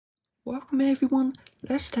Welcome everyone,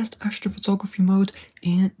 let's test astrophotography mode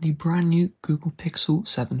in the brand new Google Pixel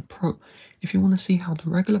 7 Pro. If you want to see how the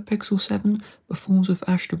regular Pixel 7 performs with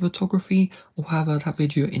astrophotography, I'll have that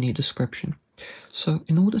video in the description. So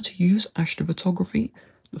in order to use astrophotography,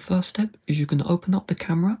 the first step is you're going to open up the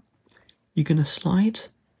camera, you're going to slide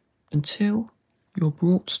until you're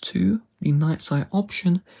brought to the night sight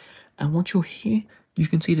option, and once you're here, you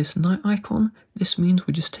can see this night icon. This means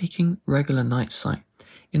we're just taking regular night sight.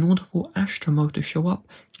 In order for Astro mode to show up,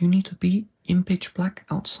 you need to be in pitch black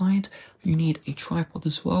outside. You need a tripod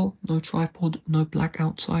as well. No tripod, no black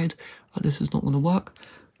outside. This is not going to work.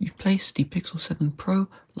 You place the Pixel 7 Pro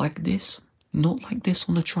like this, not like this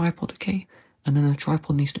on the tripod, okay? And then the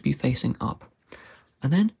tripod needs to be facing up.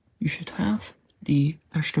 And then you should have the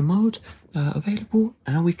Astro mode available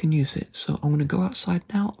and we can use it. So I'm going to go outside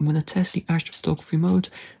now. I'm going to test the astrophotography mode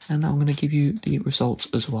and I'm going to give you the results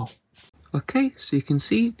as well. Okay, so you can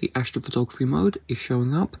see the astrophotography mode is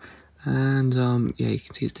showing up, and yeah, you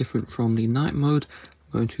can see it's different from the night mode.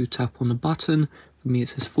 I'm going to tap on the button. For me it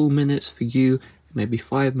says 4 minutes, for you maybe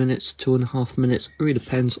 5 minutes, 2.5 minutes, it really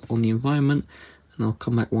depends on the environment, and I'll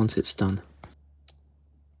come back once it's done.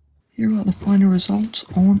 Here are the final results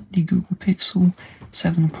on the Google Pixel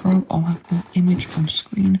 7 Pro. I'll have the image on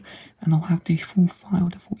screen and I'll have the full file,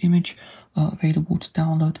 the full image available to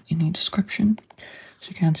download in the description. So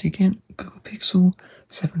you can see again, Google Pixel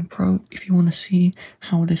 7 Pro. If you want to see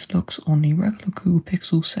how this looks on the regular Google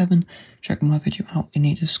Pixel 7, check my video out in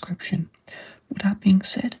the description. With that being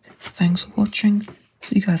said, thanks for watching.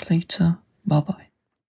 See you guys later. Bye bye.